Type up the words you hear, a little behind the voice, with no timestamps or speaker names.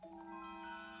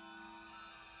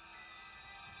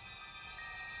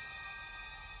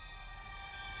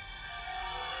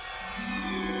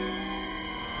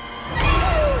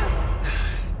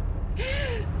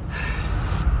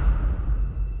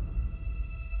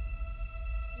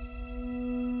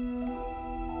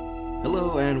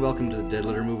Hello and welcome to the Dead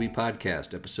Letter Movie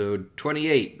Podcast, episode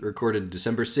 28, recorded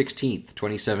December 16th,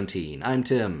 2017. I'm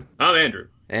Tim. I'm Andrew.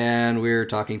 And we're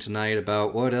talking tonight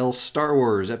about what else? Star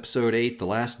Wars Episode 8, The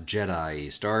Last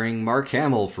Jedi, starring Mark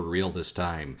Hamill for real this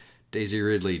time. Daisy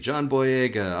Ridley, John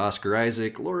Boyega, Oscar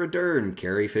Isaac, Laura Dern,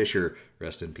 Carrie Fisher,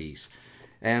 rest in peace,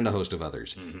 and a host of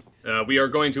others. We are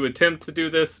going to attempt to do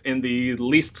this in the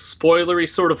least spoilery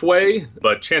sort of way,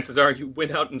 but chances are you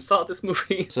went out and saw this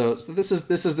movie. So this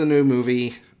is the new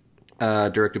movie,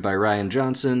 directed by Rian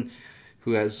Johnson,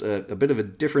 who has a bit of a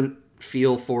different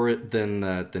feel for it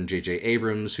than J.J.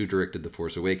 Abrams, who directed The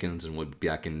Force Awakens and will be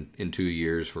back in 2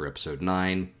 years for Episode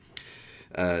 9.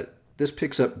 This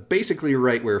picks up basically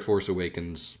right where Force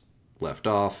Awakens left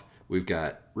off. We've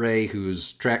got Rey,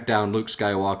 who's tracked down Luke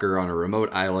Skywalker on a remote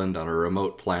island, on a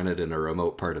remote planet in a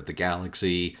remote part of the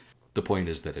galaxy. The point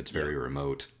is that it's very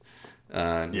remote.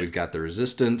 Yes. We've got the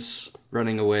Resistance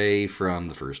running away from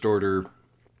the First Order.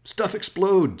 Stuff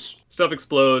explodes. Stuff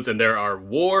explodes, and there are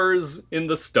wars in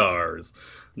the stars.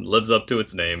 It lives up to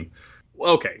its name.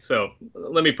 Okay, so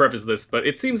let me preface this, but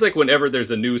it seems like whenever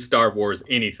there's a new Star Wars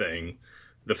anything,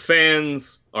 the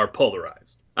fans are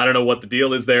polarized. I don't know what the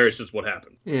deal is there, it's just what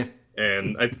happens. Yeah.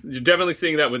 And you're definitely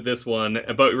seeing that with this one,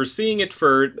 but we're seeing it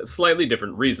for slightly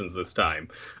different reasons this time.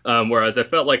 Whereas I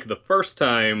felt like the first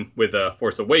time with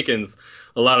Force Awakens,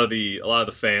 a lot of the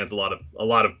fans, a lot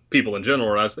of people in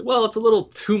general, I was like, well, it's a little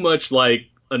too much like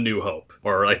A New Hope,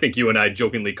 or I think you and I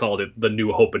jokingly called it The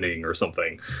New Hopening or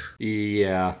something.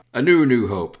 Yeah, a new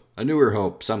hope, a newer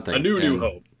hope, something. A new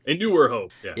hope, a newer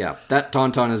hope. Yeah, that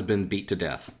tauntaun has been beat to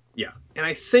death. Yeah, and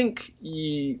I think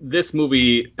this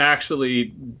movie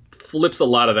actually flips a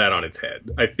lot of that on its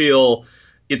head. I feel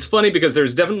it's funny because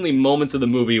there's definitely moments of the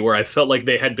movie where I felt like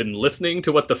they had been listening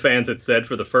to what the fans had said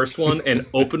for the first one and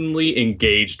openly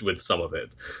engaged with some of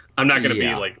it. I'm not going to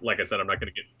be like I said, I'm not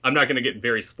going to get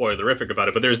very spoilerific about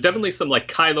it, but there's definitely some like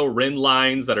Kylo Ren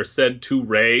lines that are said to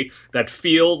Rey that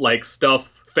feel like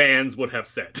stuff fans would have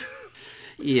said.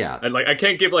 Yeah. I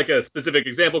can't give like a specific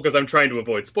example because I'm trying to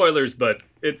avoid spoilers, but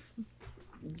it's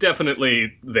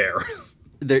definitely there.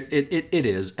 It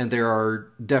is, and there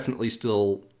are definitely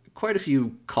still quite a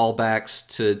few callbacks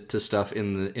to stuff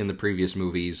in the previous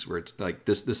movies where it's like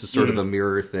this is sort of a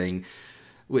mirror thing,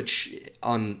 which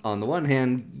on the one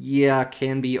hand, yeah,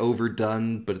 can be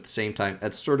overdone, but at the same time,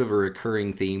 that's sort of a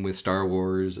recurring theme with Star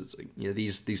Wars. It's like, you know,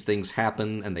 these things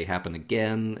happen and they happen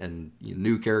again, and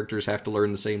new characters have to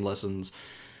learn the same lessons.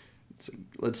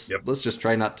 Let's just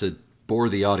try not to bore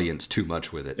the audience too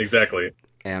much with it. Exactly.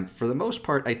 And for the most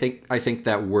part, I think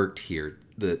that worked here.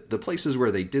 The places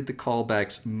where they did the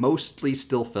callbacks mostly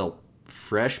still felt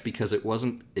fresh because it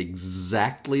wasn't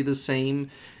exactly the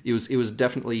same. It was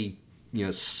definitely, you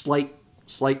know, slight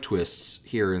twists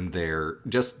here and there,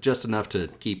 just enough to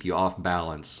keep you off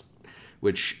balance,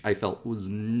 which I felt was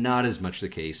not as much the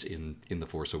case in The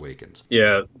Force Awakens.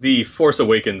 Yeah, The Force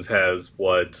Awakens has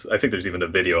what, I think there's even a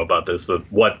video about this,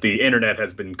 of what the internet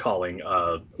has been calling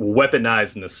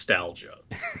weaponized nostalgia.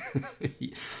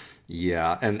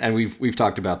 Yeah, and we've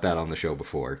talked about that on the show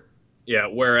before. Yeah,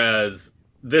 whereas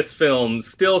this film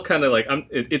still kind of like,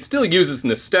 it still uses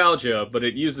nostalgia, but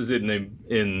it uses it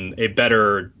in a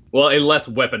better, well, a less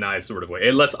weaponized sort of way,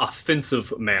 a less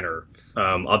offensive manner.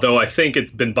 Although I think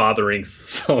it's been bothering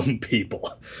some people.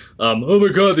 Oh my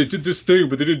God, they did this thing,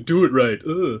 but they didn't do it right.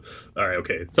 Ugh. All right,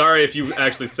 okay. Sorry if you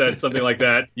actually said something like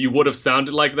that. You would have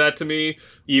sounded like that to me,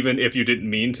 even if you didn't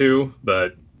mean to.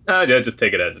 But just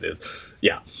take it as it is.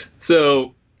 Yeah.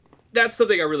 So that's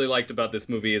something I really liked about this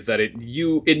movie, is that it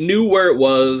knew where it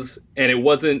was, and it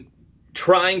wasn't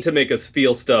trying to make us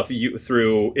feel stuff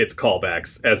through its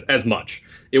callbacks as much.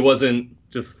 It wasn't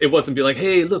be like,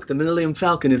 hey, look, the Millennium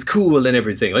Falcon is cool and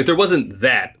everything. Like, there wasn't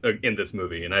that in this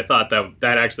movie, and I thought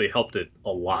that actually helped it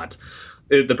a lot.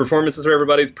 The performances for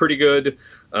everybody's pretty good.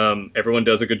 Everyone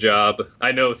does a good job.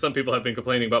 I know some people have been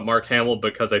complaining about Mark Hamill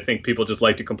because I think people just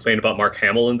like to complain about Mark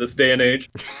Hamill in this day and age.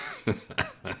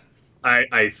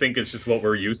 I think it's just what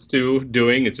we're used to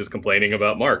doing, is just complaining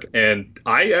about Mark. And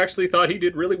I actually thought he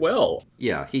did really well.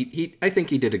 Yeah, I think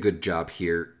he did a good job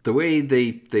here. The way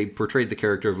they portrayed the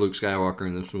character of Luke Skywalker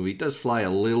in this movie does fly a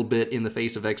little bit in the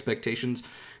face of expectations.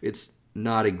 It's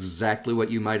not exactly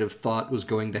what you might have thought was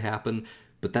going to happen,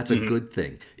 but that's a good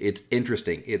thing. It's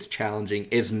interesting. It's challenging.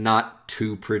 It's not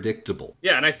too predictable.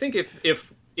 Yeah, and I think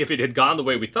if it had gone the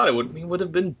way we thought it would, we would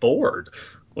have been bored.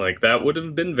 Like, that would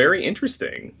have been very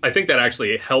interesting. I think that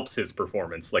actually helps his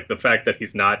performance. Like, the fact that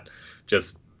he's not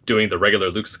just doing the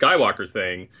regular Luke Skywalker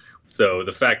thing. So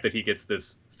the fact that he gets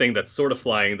this thing that's sort of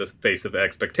flying in the face of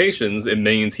expectations, it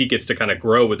means he gets to kind of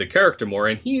grow with the character more.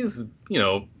 And he's,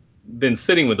 been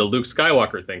sitting with the Luke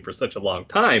Skywalker thing for such a long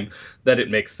time that it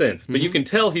makes sense. But you can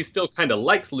tell he still kind of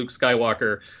likes Luke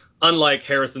Skywalker, unlike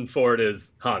Harrison Ford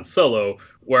as Han Solo,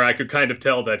 where I could kind of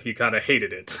tell that he kind of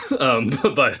hated it.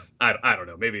 But I don't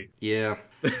know, maybe. Yeah.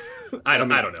 I don't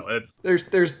know. It's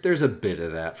there's a bit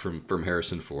of that from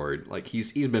Harrison Ford. Like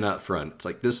he's been up front. It's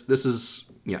like this is,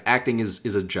 you know, acting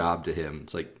is a job to him.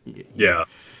 It's like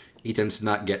he tends to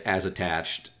not get as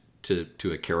attached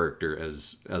to a character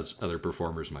as other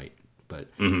performers might. But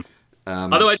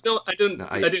although I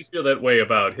didn't feel that way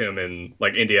about him in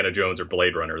like Indiana Jones or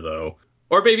Blade Runner though.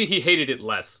 Or maybe he hated it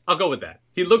less. I'll go with that.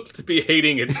 He looked to be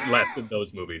hating it less in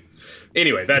those movies.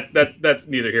 Anyway, that's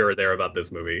neither here or there about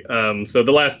this movie. So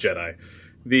The Last Jedi,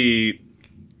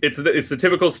 it's the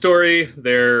typical story.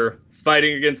 They're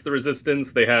fighting against the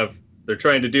Resistance. They're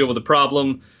trying to deal with a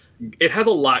problem. It has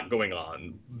a lot going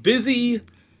on. Busy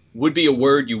would be a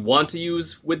word you want to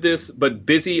use with this, but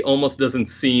busy almost doesn't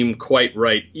seem quite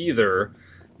right either,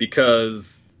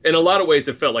 because in a lot of ways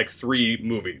it felt like 3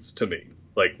 movies to me.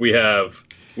 Like we have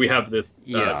this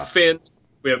Finn,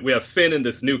 we have Finn and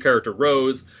this new character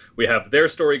Rose. We have their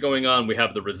story going on. We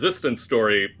have the Resistance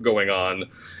story going on,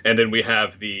 and then we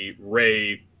have the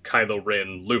Rey, Kylo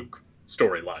Ren, Luke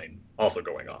storyline also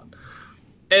going on.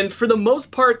 And for the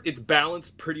most part, it's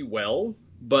balanced pretty well.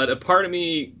 But a part of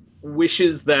me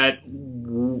wishes that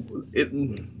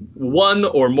one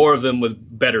or more of them was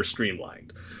better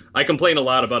streamlined. I complain a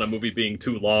lot about a movie being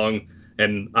too long.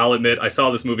 And I'll admit, I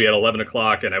saw this movie at 11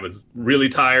 o'clock, and I was really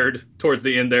tired towards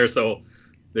the end there. So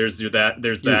there's that.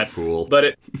 You fool.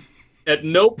 But at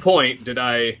no point did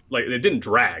it didn't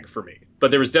drag for me.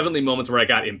 But there was definitely moments where I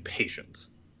got impatient.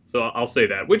 So I'll say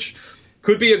that, which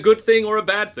could be a good thing or a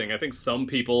bad thing. I think some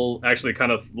people actually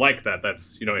kind of like that.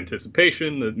 That's,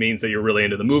 anticipation. That means that you're really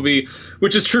into the movie,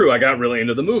 which is true. I got really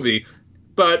into the movie.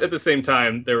 But at the same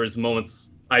time,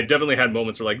 I definitely had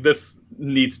moments where this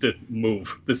needs to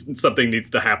move. Something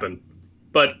needs to happen,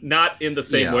 but not in the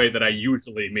same way that I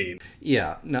usually mean.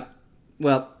 Yeah. No.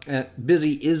 Well,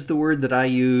 busy is the word that I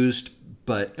used,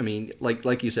 but I mean,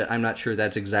 like you said, I'm not sure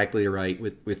that's exactly right.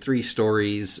 With 3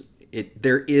 stories,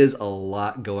 there is a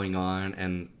lot going on,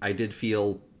 and I did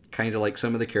feel kind of like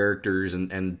some of the characters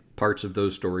and parts of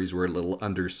those stories were a little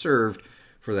underserved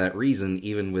for that reason,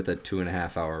 even with a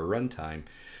 2.5-hour runtime.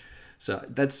 So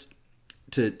that's.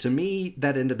 To me,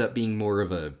 that ended up being more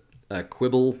of a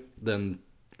quibble than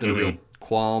a real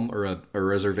qualm or a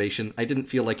reservation. I didn't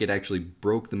feel like it actually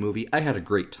broke the movie. I had a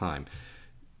great time.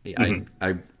 I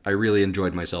really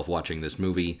enjoyed myself watching this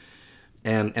movie.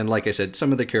 And like I said,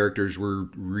 some of the characters were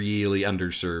really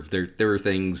underserved. There were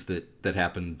things that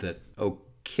happened that,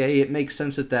 okay, it makes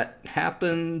sense that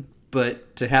happened,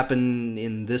 but to happen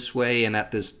in this way and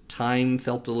at this time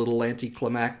felt a little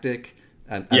anticlimactic.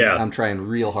 I'm trying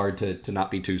real hard to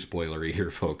not be too spoilery here,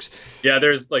 folks. Yeah,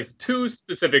 there's 2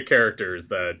 specific characters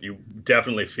that you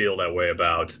definitely feel that way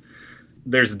about.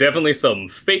 There's definitely some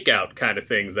fake out kind of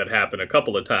things that happen a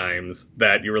couple of times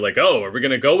that you were like, oh, are we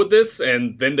going to go with this?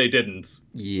 And then they didn't.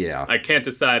 Yeah. I can't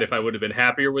decide if I would have been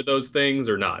happier with those things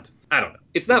or not. I don't know.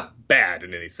 It's not bad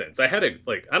in any sense. I don't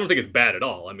think it's bad at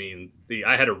all. I mean,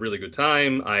 I had a really good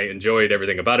time. I enjoyed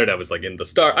everything about it. I was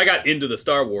I got into the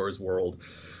Star Wars world.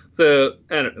 So,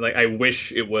 I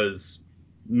wish it was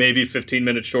maybe 15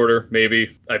 minutes shorter,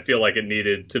 maybe. I feel like it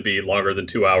needed to be longer than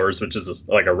 2 hours, which is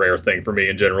a rare thing for me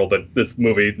in general, but this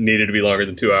movie needed to be longer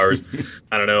than 2 hours.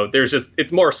 I don't know.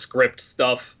 It's more script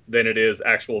stuff than it is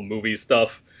actual movie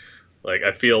stuff.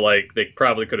 I feel like they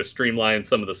probably could have streamlined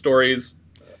some of the stories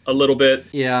a little bit.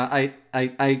 Yeah,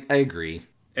 I agree.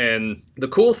 And the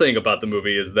cool thing about the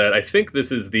movie is that I think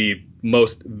this is the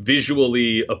most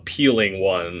visually appealing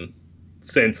one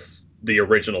since the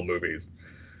original movies.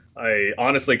 I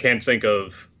honestly can't think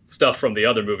of stuff from the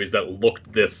other movies that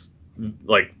looked this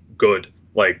good.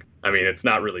 It's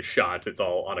not really shot, it's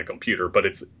all on a computer, but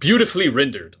it's beautifully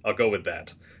rendered. I'll go with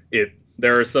that.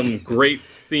 There are some great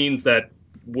scenes that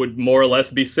would more or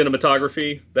less be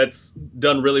cinematography that's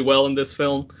done really well in this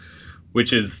film,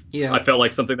 which is I felt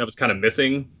like something that was kind of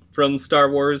missing from Star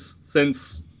Wars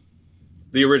since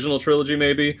the original trilogy,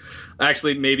 maybe.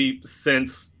 Actually, maybe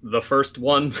since the first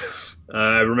one.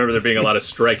 I remember there being a lot of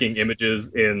striking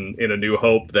images in A New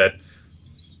Hope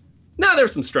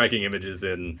there's some striking images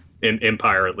in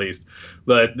Empire, at least.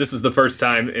 But this is the first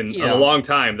time in a long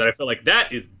time that I feel like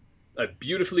that is a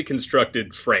beautifully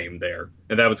constructed frame there.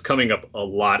 And that was coming up a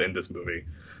lot in this movie.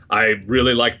 I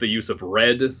really liked the use of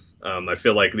red. I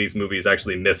feel like these movies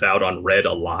actually miss out on red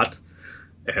a lot.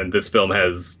 And this film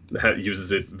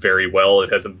uses it very well.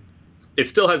 It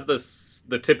still has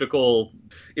the typical.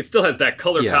 It still has that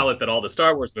color palette that all the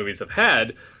Star Wars movies have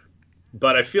had,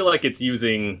 but I feel like it's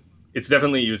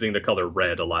definitely using the color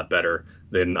red a lot better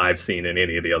than I've seen in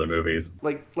any of the other movies.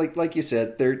 Like you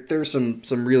said, there's some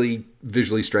really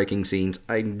visually striking scenes.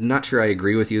 I'm not sure I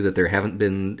agree with you that there haven't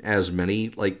been as many.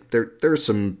 Like there's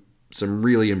some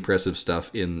really impressive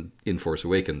stuff in Force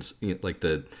Awakens, like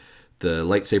the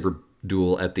lightsaber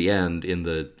duel at the end in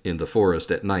the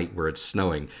forest at night where it's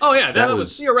snowing. Oh yeah, that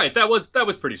was you're right. That was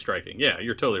pretty striking. Yeah,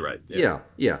 you're totally right. Yeah.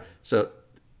 So,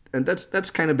 and that's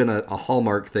kind of been a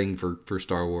hallmark thing for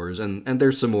Star Wars, and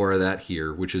there's some more of that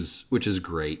here, which is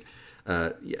great.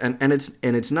 And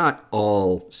it's not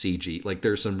all CG. Like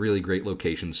there's some really great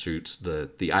location shoots.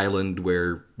 The island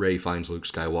where Rey finds Luke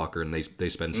Skywalker and they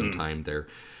spend some time there.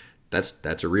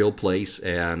 That's a real place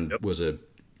and was a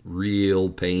real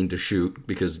pain to shoot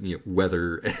because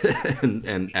weather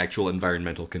and actual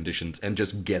environmental conditions and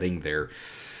just getting there.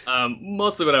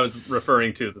 Mostly what I was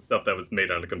referring to, the stuff that was made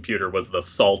on a computer, was the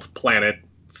salt planet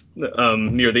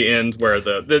near the end where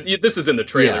this is in the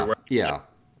trailer where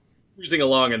cruising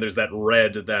along and there's that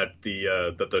red that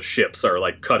the ships are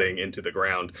like cutting into the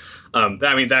ground.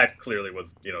 That clearly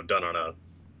was done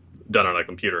on a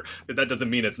computer, but that doesn't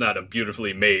mean it's not a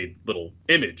beautifully made little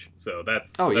image. So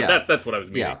that's that's what I was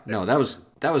meaning. Yeah, no, that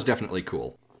was definitely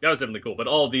cool. That was definitely cool. But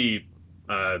all the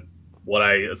what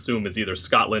I assume is either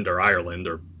Scotland or Ireland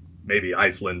or maybe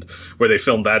Iceland, where they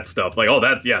filmed that stuff. Like,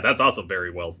 that's also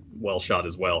very well shot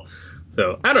as well.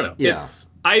 So I don't know. Yeah.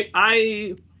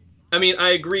 I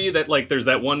agree that like there's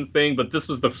that one thing, but this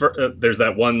was there's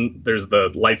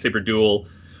the lightsaber duel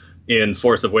in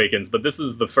Force Awakens, but this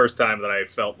is the first time that I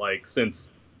felt like since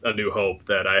A New Hope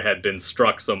that I had been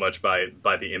struck so much by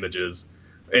the images,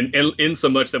 and in so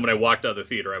much that when I walked out of the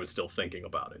theater, I was still thinking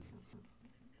about it.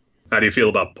 How do you feel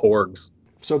about Porgs?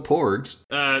 So Porgs,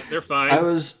 they're fine. I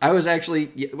was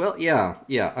actually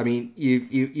yeah. I mean,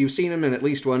 you've seen them in at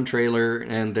least one trailer,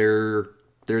 and they're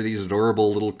these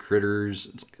adorable little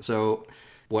critters. So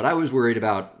what I was worried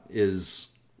about is,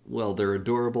 well, they're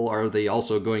adorable. Are they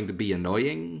also going to be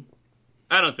annoying?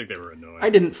 I don't think they were annoying. I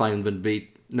didn't find them to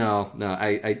be. No.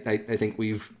 I think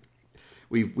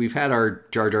we've had our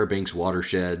Jar Jar Binks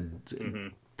watershed. Mm-hmm.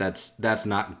 That's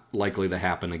not likely to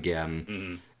happen again.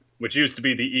 Mm-hmm. Which used to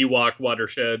be the Ewok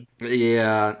watershed.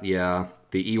 Yeah.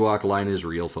 The Ewok line is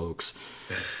real, folks.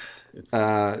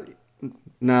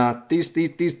 Nah,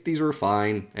 these were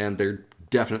fine, and they're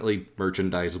definitely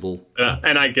merchandisable.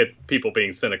 And I get people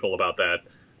being cynical about that.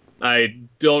 I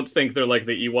don't think they're like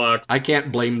the Ewoks. I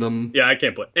can't blame them. Yeah, I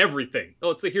can't blame everything.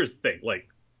 Oh, so here's the thing. Like,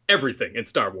 everything in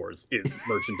Star Wars is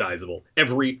merchandisable.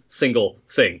 Every single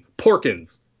thing.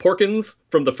 Porkins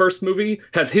from the first movie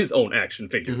has his own action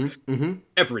figure. Mm-hmm.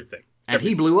 Everything. And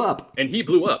he blew up.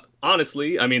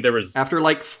 Honestly, I mean, there was after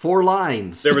like 4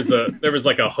 lines. there was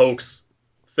like a hoax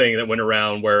thing that went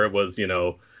around where it was,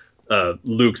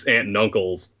 Luke's aunt and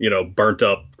uncle's, burnt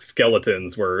up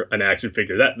skeletons were an action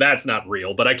figure. That's not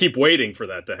real, but I keep waiting for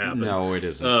that to happen. No, it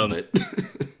isn't. But...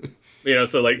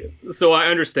 so I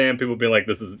understand people being like,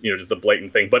 this is, just a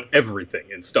blatant thing, but everything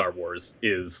in Star Wars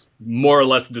is more or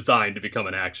less designed to become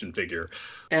an action figure.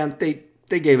 And they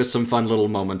gave us some fun little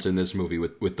moments in this movie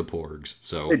with the Porgs.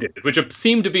 So they did, which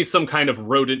seemed to be some kind of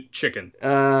rodent chicken.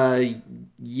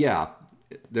 Yeah.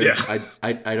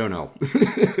 I don't know.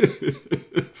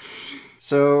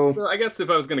 So I guess if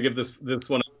I was going to give this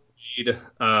one a read,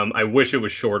 I wish it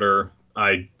was shorter.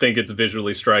 I think it's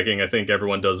visually striking. I think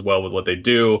everyone does well with what they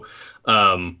do.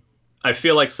 I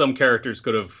feel like some characters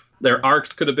their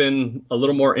arcs could have been a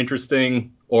little more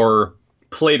interesting or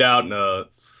played out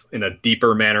in a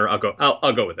deeper manner.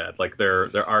 I'll go with that. Like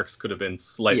their arcs could have been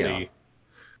slightly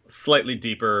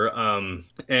deeper.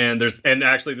 And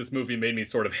actually this movie made me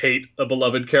sort of hate a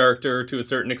beloved character to a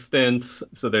certain extent.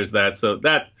 So there's that. So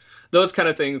those kind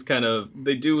of things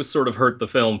they do sort of hurt the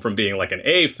film from being like an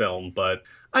A film, but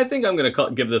I think I'm going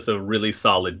to give this a really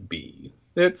solid B.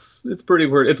 It's pretty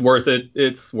weird. It's worth it.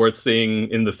 It's worth seeing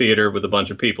in the theater with a bunch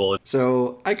of people.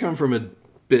 So I come from a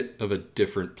bit of a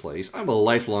different place. I'm a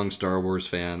lifelong Star Wars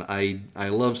fan. I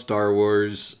love Star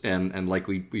Wars, and like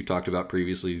we talked about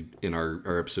previously in our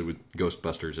episode with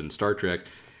Ghostbusters and Star Trek,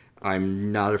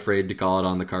 I'm not afraid to call it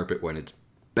on the carpet when it's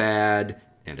bad,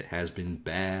 and it has been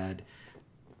bad.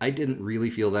 I didn't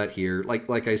really feel that here.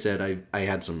 Like I said, I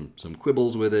had some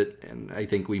quibbles with it, and I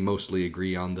think we mostly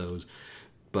agree on those.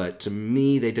 But to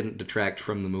me, they didn't detract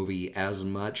from the movie as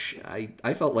much.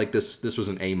 I felt like this was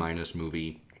an A-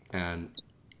 movie, and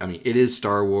I mean, it is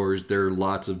Star Wars. There are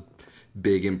lots of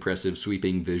big, impressive,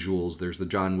 sweeping visuals. There's the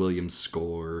John Williams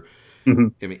score. Mm-hmm.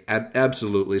 I mean,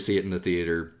 absolutely see it in the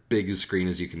theater. Big as screen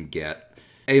as you can get.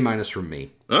 A- from me.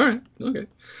 All right. Okay.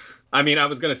 I mean, I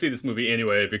was going to see this movie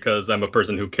anyway because I'm a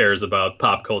person who cares about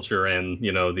pop culture and,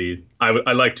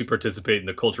 I like to participate in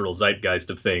the cultural zeitgeist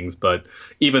of things. But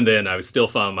even then, I still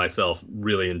found myself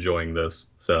really enjoying this.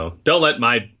 So don't let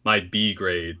my B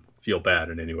grade feel bad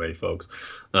in any way, folks.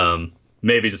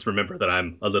 Maybe just remember that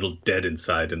I'm a little dead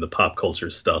inside in the pop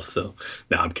culture stuff. So,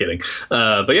 no, I'm kidding.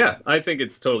 But yeah, I think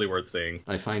it's totally worth seeing.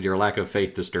 I find your lack of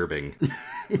faith disturbing.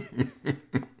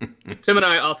 Tim and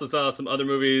I also saw some other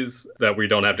movies that we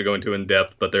don't have to go into in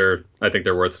depth, but I think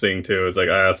they're worth seeing too. It's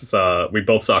like we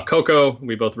both saw Coco.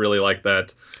 We both really liked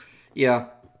that.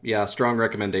 Yeah, strong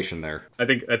recommendation there. I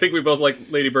think we both like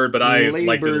Lady Bird, but I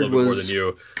liked it a little bit more than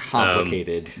you.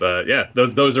 Complicated. But yeah,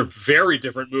 those are very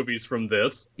different movies from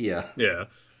this. Yeah.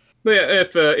 But yeah,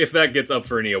 if that gets up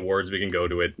for any awards, we can go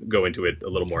into it a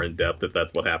little more in depth if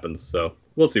that's what happens. So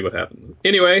we'll see what happens.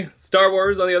 Anyway, Star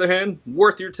Wars, on the other hand,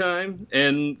 worth your time,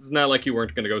 and it's not like you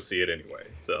weren't going to go see it anyway.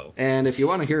 So. And if you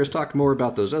want to hear us talk more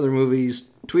about those other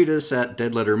movies, tweet us at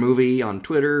Dead Letter Movie on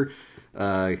Twitter.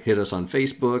 Hit us on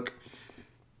Facebook.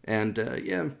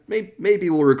 And maybe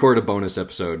we'll record a bonus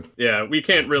episode. Yeah, you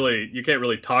can't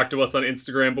really talk to us on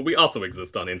Instagram, but we also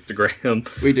exist on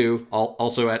Instagram. We do.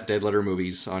 Also at Dead Letter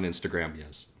Movies on Instagram,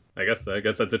 yes. I guess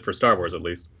that's it for Star Wars, at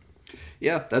least.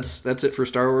 Yeah, that's it for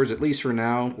Star Wars, at least for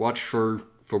now. Watch for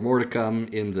more to come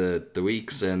in the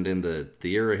weeks and in the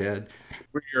year ahead.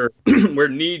 We're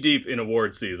knee deep in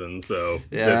award season, so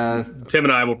yeah. Tim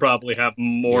and I will probably have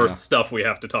more stuff we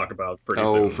have to talk about pretty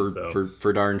soon.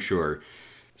 For darn sure.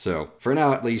 So, for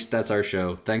now at least, that's our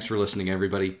show. Thanks for listening,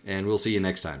 everybody, and we'll see you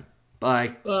next time. Bye.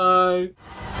 Bye.